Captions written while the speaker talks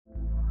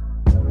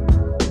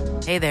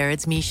Hey there,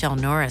 it's Michelle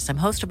Norris. I'm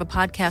host of a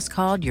podcast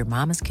called Your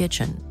Mama's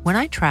Kitchen. When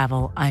I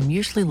travel, I'm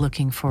usually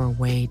looking for a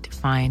way to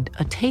find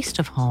a taste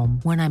of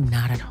home when I'm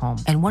not at home.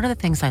 And one of the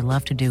things I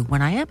love to do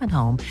when I am at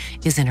home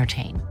is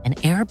entertain. And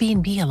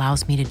Airbnb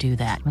allows me to do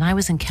that. When I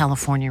was in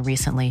California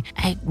recently,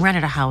 I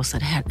rented a house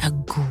that had a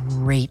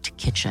great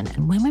kitchen.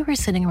 And when we were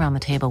sitting around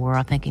the table, we were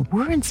all thinking,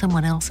 we're in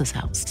someone else's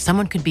house.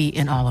 Someone could be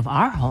in all of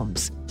our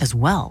homes as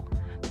well.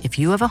 If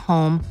you have a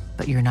home,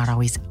 but you're not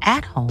always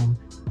at home,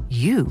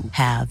 you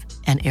have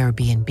an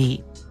Airbnb.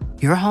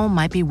 Your home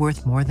might be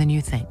worth more than you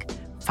think.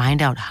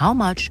 Find out how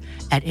much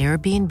at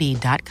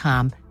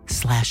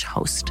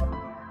airbnb.com/host.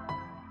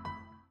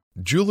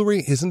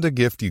 Jewelry isn't a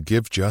gift you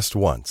give just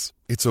once.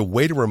 It's a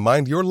way to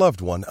remind your loved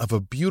one of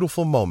a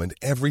beautiful moment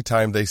every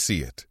time they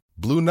see it.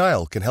 Blue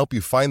Nile can help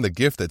you find the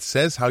gift that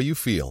says how you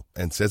feel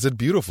and says it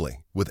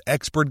beautifully, with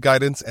expert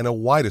guidance and a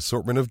wide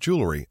assortment of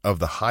jewelry of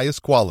the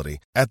highest quality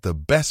at the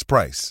best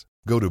price.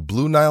 Go to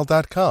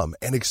BlueNile.com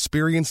and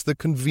experience the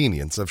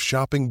convenience of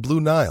shopping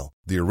Blue Nile,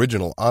 the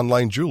original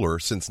online jeweler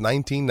since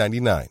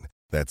 1999.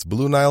 That's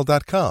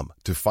BlueNile.com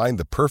to find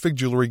the perfect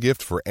jewelry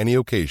gift for any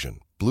occasion.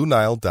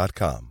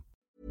 BlueNile.com.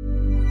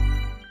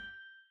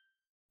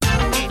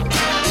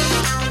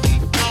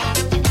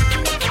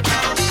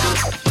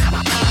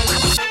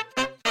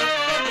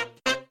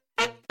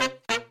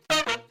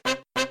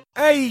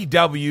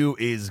 AEW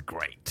is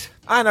great.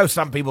 I know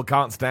some people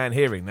can't stand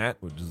hearing that,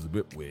 which is a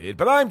bit weird,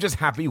 but I'm just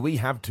happy we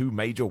have two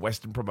major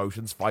Western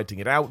promotions fighting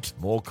it out.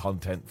 More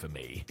content for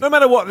me. No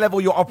matter what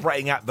level you're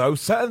operating at, though,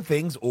 certain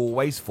things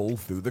always fall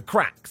through the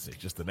cracks. It's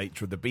just the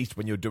nature of the beast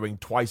when you're doing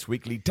twice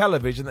weekly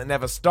television that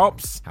never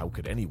stops. How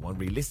could anyone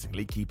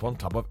realistically keep on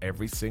top of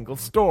every single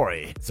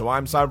story? So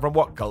I'm Simon from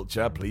What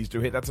Culture. Please do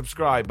hit that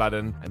subscribe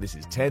button. And this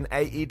is 10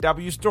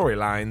 AEW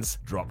storylines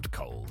dropped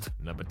cold.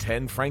 Number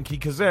 10, Frankie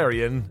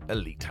Kazarian,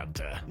 Elite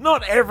Hunter.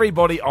 Not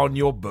everybody on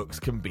your books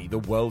can be the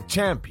world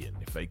champion.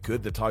 If they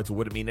could, the title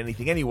wouldn't mean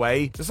anything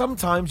anyway, so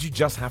sometimes you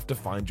just have to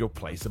find your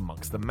place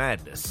amongst the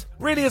madness.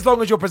 Really, as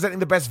long as you're presenting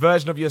the best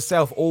version of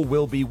yourself, all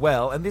will be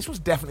well, and this was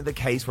definitely the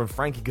case when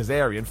Frankie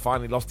Kazarian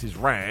finally lost his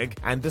rag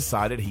and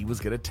decided he was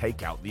going to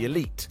take out the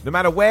Elite. No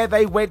matter where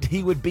they went,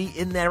 he would be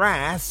in their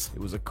ass. It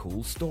was a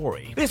cool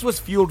story. This was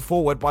fueled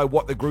forward by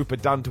what the group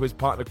had done to his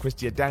partner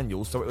Christian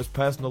Daniels, so it was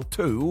personal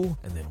too,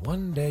 and then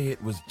one day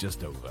it was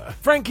just over.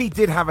 Frankie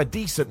did have a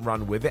decent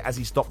run with it as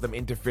he stopped them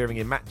interfering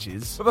in matches,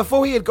 but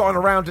before he had gotten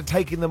around to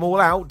taking them all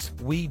out,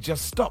 we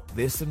just stopped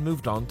this and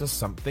moved on to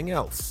something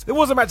else. There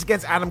was a match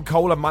against Adam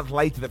Cole a month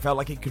later that felt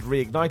like it could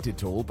reignite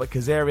it all, but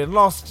Kazarian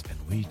lost, and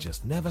we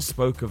just never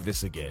spoke of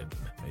this again.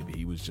 Maybe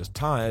he was just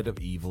tired of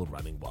evil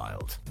running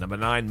wild. Number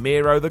 9,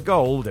 Miro the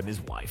Gold and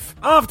his wife.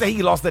 After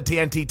he lost the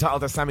TNT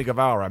title to Sammy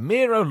Guevara,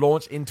 Miro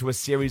launched into a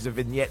series of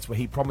vignettes where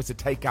he promised to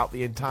take out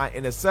the entire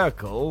Inner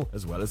Circle,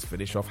 as well as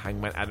finish off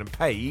Hangman Adam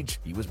Page.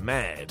 He was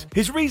mad.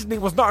 His reasoning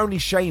was not only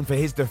shame for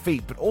his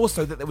defeat, but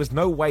also that there was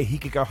no way he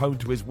could go home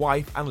to his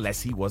wife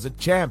unless he was a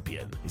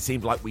champion. It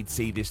seemed like we'd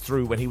see this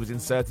through when he was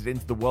inserted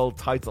into the World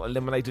Title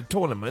Eliminated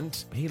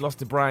Tournament. He lost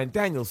to Bryan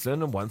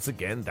Danielson, and once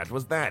again, that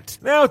was that.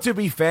 Now, to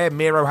be fair,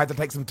 Miro had to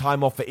take some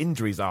time off for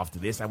injuries after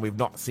this, and we've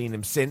not seen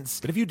him since.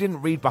 But if you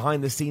didn't read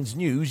behind-the-scenes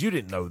news, you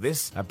didn't know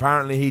this.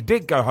 Apparently, he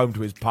did go home to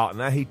his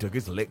partner, he took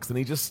his licks, and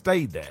he just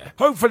stayed there.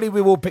 Hopefully,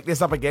 we will pick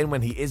this up again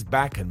when he is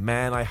back, and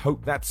man, I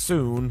hope that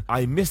soon.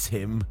 I miss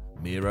him.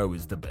 Miro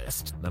is the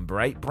best.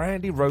 Number 8,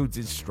 Brandy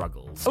Rhodes'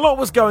 struggles. A lot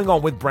was going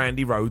on with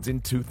Brandy Rhodes in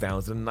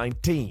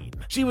 2019.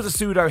 She was a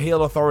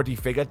pseudo-heel authority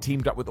figure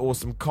teamed up with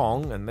Awesome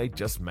Kong, and they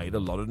just made a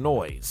lot of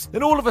noise.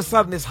 Then all of a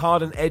sudden this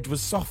hardened edge was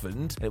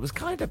softened, and it was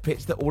kind of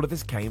pitched that all of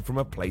this came from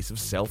a place of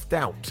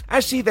self-doubt.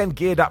 As she then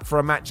geared up for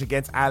a match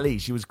against Ali,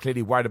 she was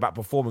clearly worried about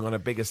performing on a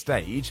bigger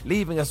stage,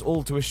 leaving us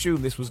all to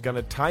assume this was going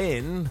to tie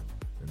in.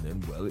 And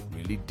then, well, it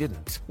really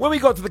didn't. When we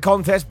got to the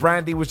contest,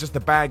 Brandy was just the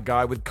bad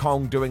guy with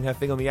Kong doing her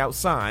thing on the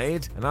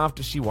outside, and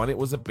after she won, it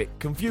was a bit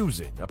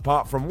confusing,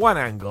 apart from one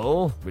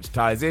angle, which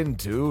ties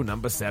into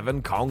number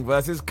 7, Kong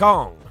versus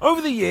Kong.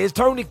 Over the years,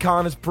 Tony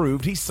Khan has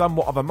proved he's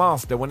somewhat of a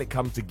master when it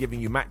comes to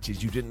giving you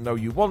matches you didn't know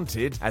you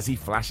wanted, as he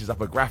flashes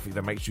up a graphic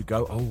that makes you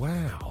go, oh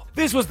wow.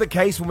 This was the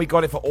case when we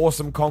got it for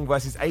Awesome Kong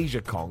versus Asia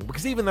Kong,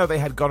 because even though they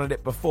had gone at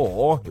it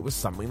before, it was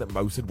something that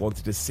most had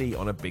wanted to see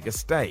on a bigger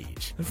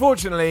stage.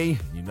 Unfortunately,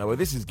 you know where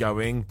this is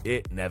going,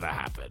 it never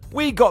happened.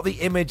 We got the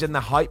image and the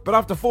hype, but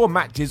after 4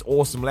 matches,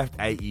 Awesome left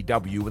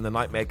AEW when the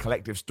Nightmare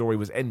Collective story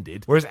was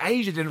ended, whereas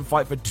Asia didn't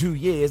fight for 2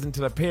 years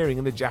until appearing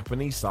in the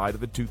Japanese side of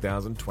the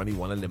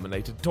 2021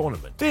 Eliminated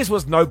Tournament. This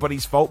was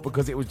nobody's fault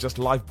because it was just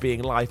life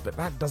being life, but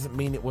that doesn't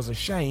mean it was a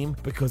shame,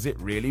 because it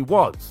really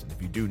was. And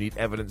if you do need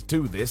evidence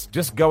to this,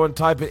 just go and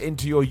type it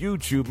into your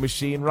YouTube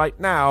machine right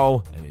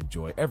now and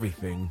enjoy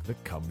everything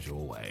that comes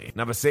your way.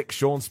 Number 6,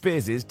 Shawn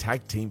Spears'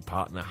 tag team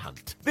partner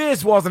Hunt.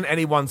 This wasn't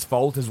anyone's fault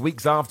fault, as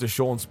weeks after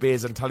Shawn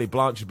Spears and Tully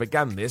Blanchard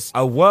began this,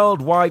 a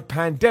worldwide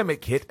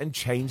pandemic hit and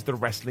changed the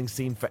wrestling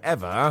scene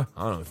forever.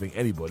 I don't think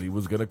anybody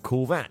was going to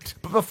call that.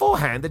 But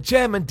beforehand, the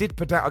chairman did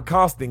put out a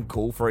casting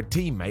call for a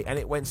teammate, and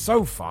it went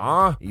so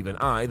far, even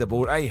I, the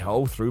bald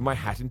a-hole, threw my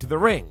hat into the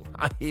ring.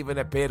 I even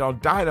appeared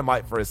on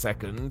Dynamite for a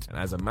second, and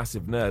as a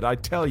massive nerd, I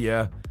tell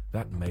you,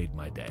 that made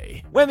my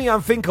day. When the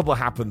unthinkable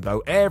happened,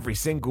 though, every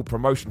single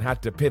promotion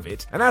had to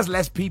pivot, and as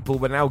less people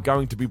were now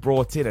going to be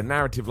brought in, a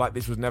narrative like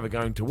this was never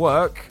going to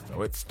work,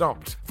 so it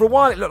stopped. For a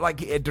while, it looked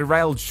like it had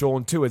derailed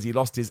Shawn too, as he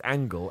lost his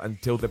angle,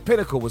 until the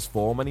Pinnacle was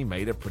formed and he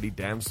made a pretty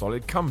damn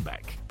solid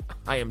comeback.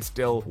 I am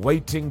still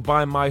waiting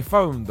by my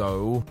phone,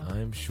 though.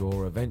 I'm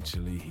sure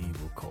eventually he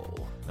will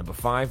call. Number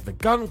 5, the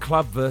Gun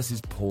Club versus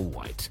Paul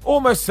White.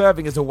 Almost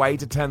serving as a way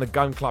to turn the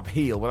Gun Club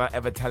heel without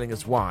ever telling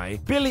us why,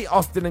 Billy,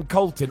 Austin, and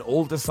Colton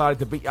all decided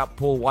to beat up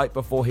Paul White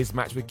before his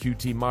match with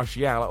QT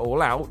Marshall at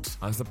All Out.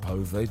 I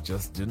suppose they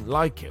just didn't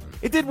like him.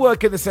 It did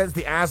work in the sense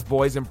the Ass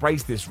Boys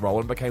embraced this role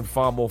and became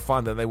far more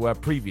fun than they were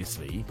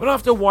previously, but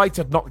after White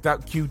had knocked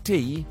out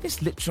QT,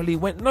 this literally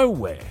went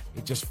nowhere.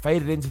 It just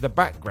faded into the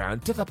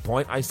background to the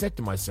point I said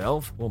to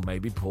myself, well,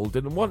 maybe Paul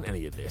didn't want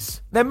any of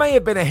this. There may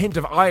have been a hint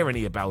of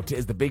irony about it,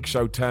 as the Big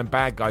Show turned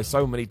bad guy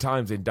so many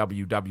times in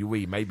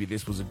WWE. Maybe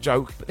this was a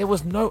joke, but there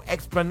was no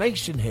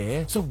explanation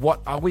here. So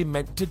what are we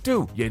meant to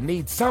do? You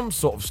need some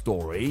sort of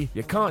story.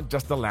 You can't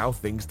just allow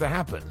things to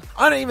happen.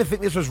 I don't even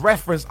think this was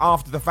referenced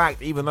after the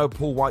fact, even though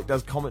Paul White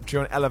does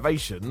commentary on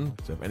Elevation.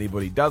 So if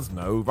anybody does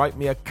know, write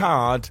me a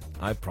card.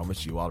 I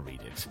promise you I'll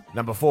read it.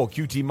 Number 4,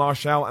 QT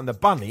Marshall and the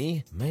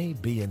Bunny may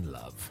be in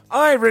love.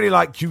 I really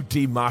like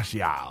QT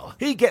Marshall.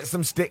 He gets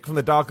some stick from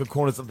the darker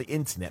corners of the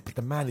internet, but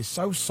the man is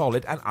so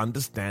solid and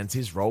understands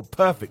his role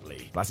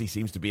perfectly. Plus, he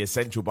seems to be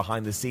essential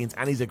behind the scenes,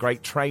 and he's a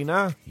great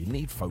trainer. You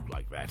need folk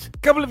like that. A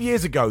couple of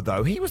years ago,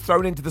 though, he was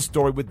thrown into the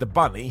story with the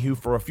Bunny, who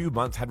for a few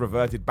months had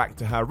reverted back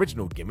to her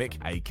original gimmick,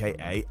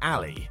 aka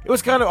Ali. It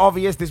was kind of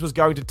obvious this was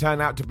going to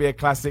turn out to be a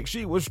classic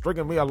 "she was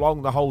stringing me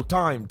along the whole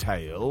time"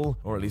 tale,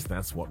 or at least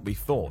that's what we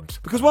thought.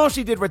 Because while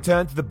she did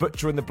return to the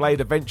Butcher and the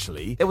Blade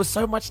eventually, there was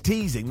so much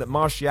teasing that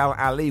Marshall and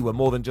Ali were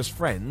more than just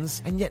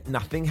friends, and yet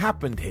nothing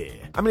happened here.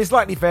 I mean, it's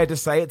likely fair to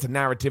say it's a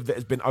narrative that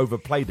has been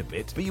overplayed a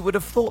bit, but you would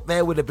have thought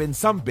there would have been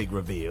some big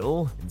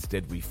reveal.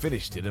 Instead, we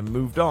finished it and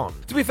moved on.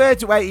 To be fair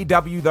to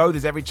AEW, though,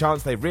 there's every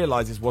chance they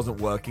realised this wasn't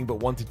working but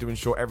wanted to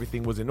ensure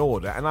everything was in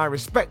order, and I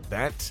respect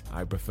that.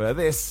 I prefer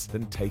this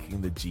than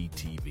taking the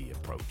GTV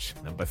approach.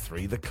 Number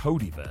 3, the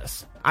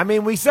Codyverse. I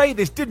mean, we say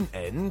this didn't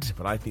end,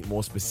 but I think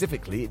more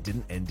specifically it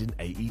didn't end in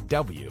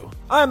AEW.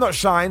 I am not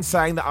shy in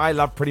saying that I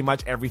love pretty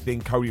much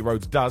everything Cody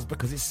Rhodes does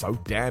because it's so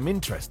damn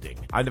interesting.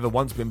 I've never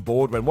once been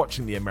bored when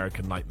watching The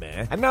American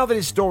Nightmare, and now that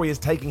his story is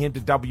taking him to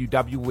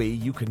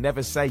WWE, you can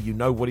never say you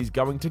know what he's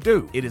going to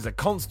do. It is a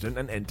constant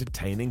and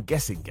entertaining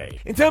guessing game.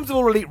 In terms of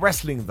All Elite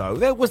Wrestling, though,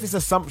 there was this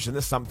assumption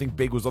that something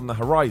big was on the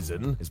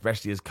horizon,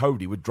 especially as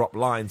Cody would drop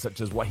lines such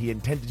as what he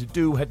intended to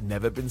do had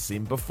never been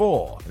seen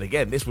before. And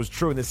again, this was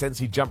true in the sense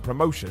he jumped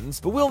promotions,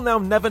 but we'll now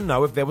never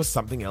know if there was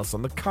something else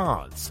on the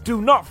cards.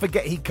 Do not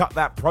forget he cut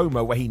that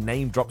promo where he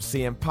name-dropped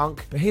CM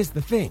Punk, but here's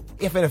the thing.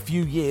 If in a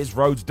few years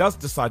Rhodes does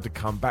decide to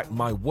come back,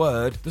 my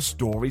word, the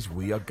stories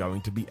we are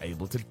going to be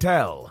able to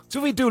tell. So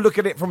if we do look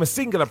at it from a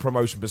singular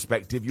promotion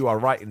perspective, you are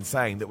right in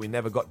saying that we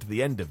never got to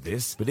the end of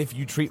this, but if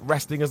you treat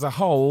wrestling as a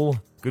whole,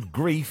 good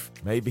grief,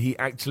 maybe he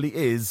actually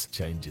is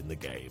changing the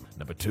game.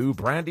 Number 2,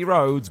 Brandy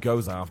Rhodes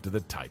goes after the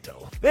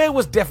title. There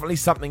was definitely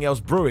something else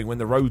brewing when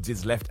the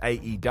Rhodeses left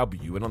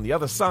AEW, and on the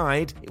other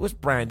side, it was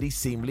Brandy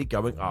seemingly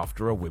going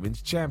after a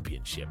women's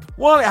championship.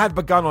 While it had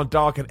begun on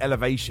Dark and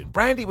Elevation,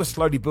 Brandy was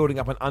slowly building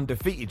up an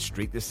undefeated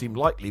streak that seemed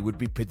likely would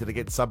be pitted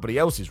against somebody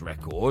else's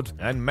record,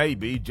 and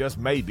maybe, just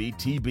maybe,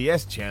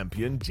 TBS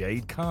champion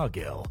Jade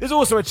Cargill. There's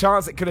also a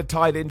chance it could have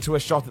tied into a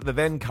shot at the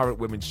then current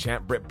women's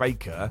champ Britt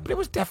Baker, but it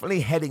was definitely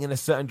heading in a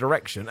certain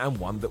direction, and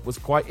one that was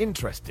quite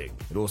interesting.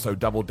 It also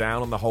doubled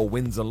down on the whole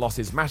wins and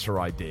losses matter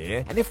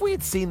idea, and if we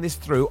had seen this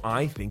through,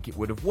 I think it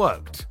would have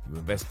worked. You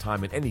invest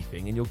time in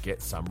anything and you'll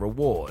get some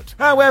reward.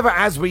 However,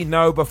 as we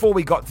know, before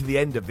we got to the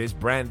end of this,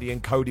 Brandy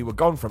and Cody were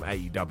gone from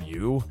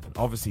AEW, and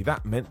obviously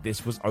that meant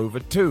this was over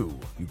too.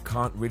 You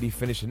can't really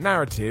finish a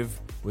narrative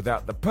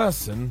without the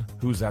person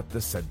who's at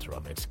the center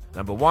of it.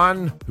 Number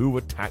 1, who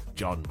attacked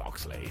Jon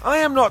Moxley? I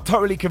am not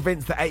totally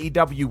convinced that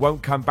AEW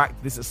won't come back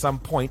to this at some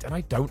point, and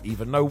I don't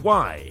even know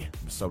why.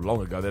 So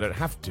long ago they don't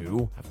have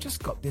to. I've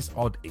just got this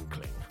odd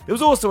inkling. There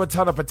was also a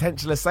ton of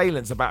potential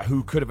assailants about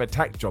who could have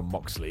attacked Jon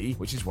Moxley,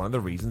 which is one of the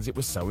reasons it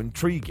was so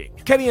intriguing.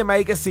 Kenny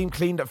Omega seemed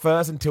clean at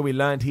first until we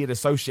learned he had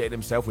associated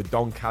himself with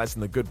Don Callis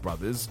and the Good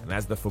Brothers, and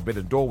as the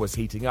Forbidden Door was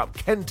heating up,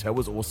 Kenta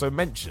was also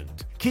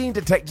mentioned. Keen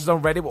detectives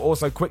on Reddit were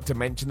also quick to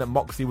mention that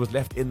Moxley was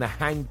left in the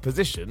hanged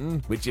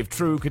position, which if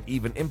true could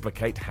even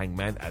implicate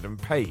Hangman Adam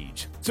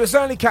Page. So it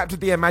certainly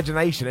captured the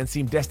imagination and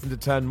seemed destined to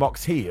turn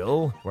Mox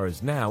heel,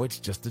 whereas now it's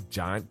just a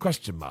giant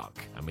question mark.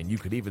 I mean, you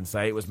could even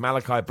say it was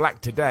Malachi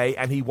Black today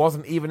and he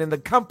wasn't even in the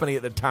company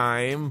at the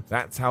time.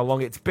 That's how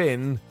long it's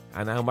been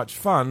and how much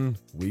fun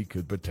we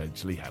could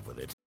potentially have with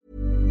it.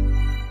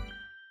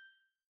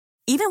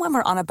 Even Even when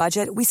we're on a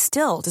budget, we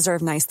still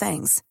deserve nice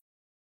things.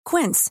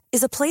 Quince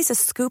is a place to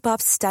scoop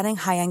up stunning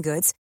high-end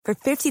goods for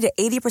 50 to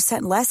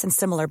 80% less than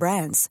similar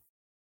brands.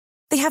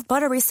 They have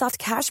buttery soft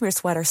cashmere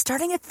sweaters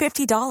starting at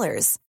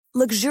 $50,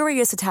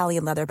 luxurious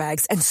Italian leather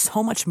bags, and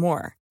so much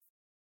more.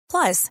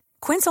 Plus,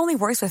 Quince only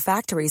works with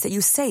factories that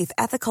use safe,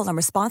 ethical, and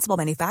responsible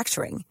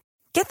manufacturing.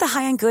 Get the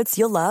high-end goods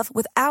you'll love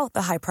without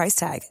the high price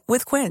tag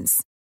with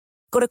Quince.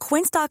 Go to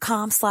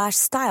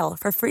quince.com/style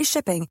for free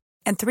shipping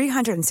and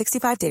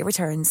 365-day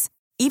returns.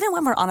 Even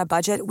when we're on a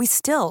budget, we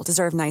still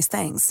deserve nice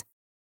things.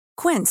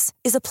 Quince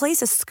is a place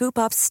to scoop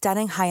up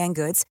stunning high-end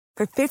goods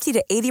for 50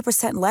 to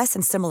 80% less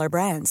than similar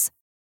brands.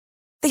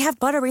 They have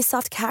buttery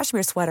soft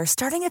cashmere sweaters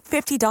starting at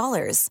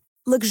 $50,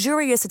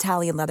 luxurious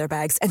Italian leather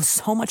bags, and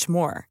so much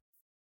more.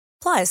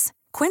 Plus,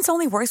 Quince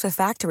only works with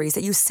factories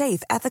that use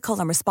safe, ethical,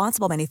 and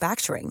responsible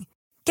manufacturing.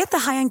 Get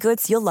the high-end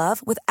goods you'll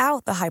love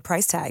without the high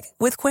price tag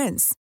with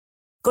Quince.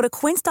 Go to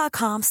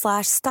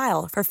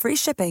quince.com/style for free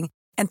shipping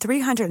and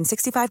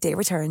 365-day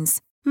returns.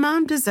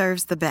 Mom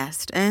deserves the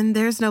best, and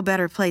there's no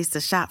better place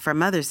to shop for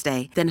Mother's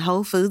Day than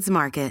Whole Foods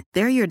Market.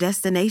 They're your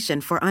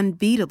destination for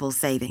unbeatable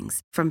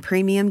savings, from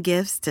premium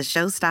gifts to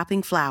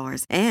show-stopping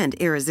flowers and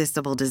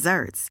irresistible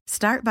desserts.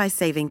 Start by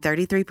saving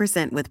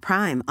 33% with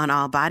Prime on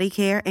all body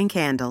care and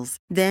candles.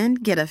 Then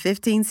get a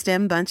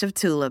 15-stem bunch of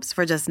tulips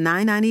for just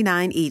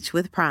 $9.99 each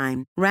with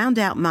Prime. Round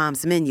out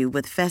Mom's menu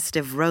with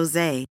festive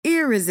rosé,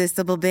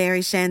 irresistible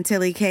berry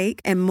chantilly cake,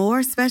 and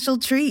more special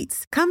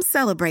treats. Come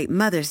celebrate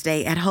Mother's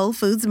Day at Whole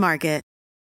Foods Market.